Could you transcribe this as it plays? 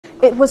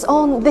It was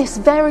on this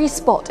very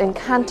spot in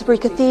Canterbury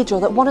Cathedral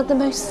that one of the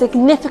most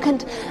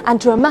significant and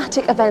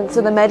dramatic events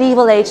of the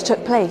medieval age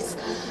took place: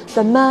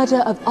 the murder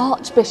of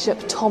Archbishop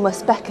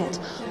Thomas Becket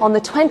on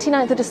the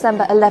 29th of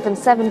December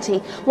 1170,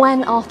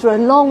 when, after a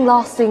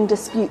long-lasting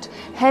dispute,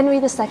 Henry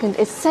II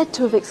is said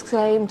to have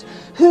exclaimed,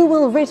 "Who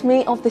will rid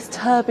me of this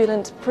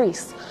turbulent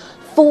priest?"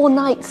 4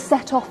 knights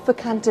set off for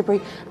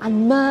Canterbury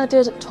and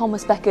murdered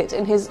Thomas Becket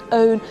in his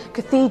own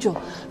cathedral.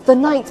 The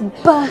knights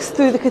burst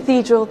through the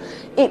cathedral,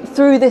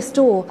 through this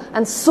door,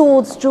 and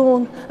swords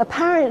drawn,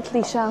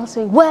 apparently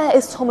shouting, "Where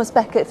is Thomas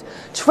Becket,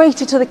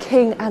 traitor to the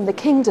king and the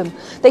kingdom?"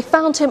 They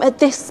found him at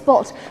this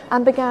spot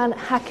and began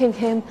hacking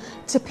him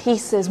to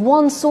pieces.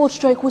 One sword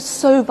stroke was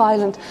so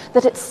violent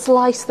that it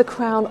sliced the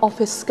crown off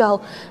his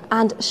skull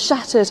and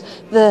shattered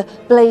the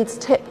blade's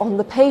tip on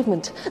the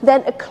pavement.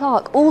 Then a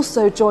clerk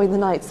also joined the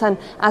knights, and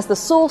as the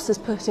sources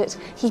put it,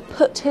 he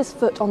put his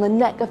foot on the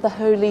neck of the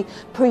holy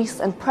priest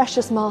and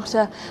precious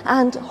martyr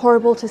and,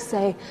 horrible to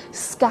say,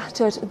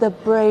 scattered the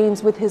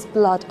brains with his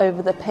blood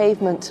over the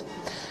pavement.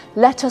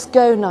 "Let us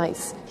go,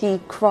 knights," he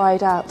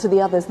cried out to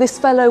the others. "This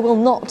fellow will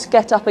not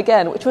get up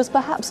again," which was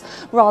perhaps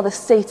rather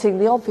stating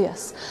the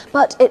obvious.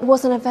 But it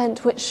was an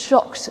event which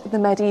shocked the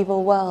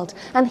medieval world,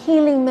 and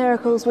healing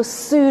miracles were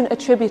soon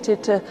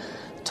attributed to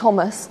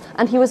Thomas,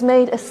 and he was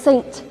made a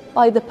saint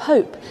by the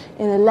Pope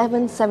in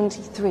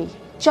 1173,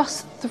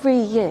 just 3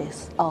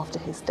 years after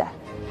his death.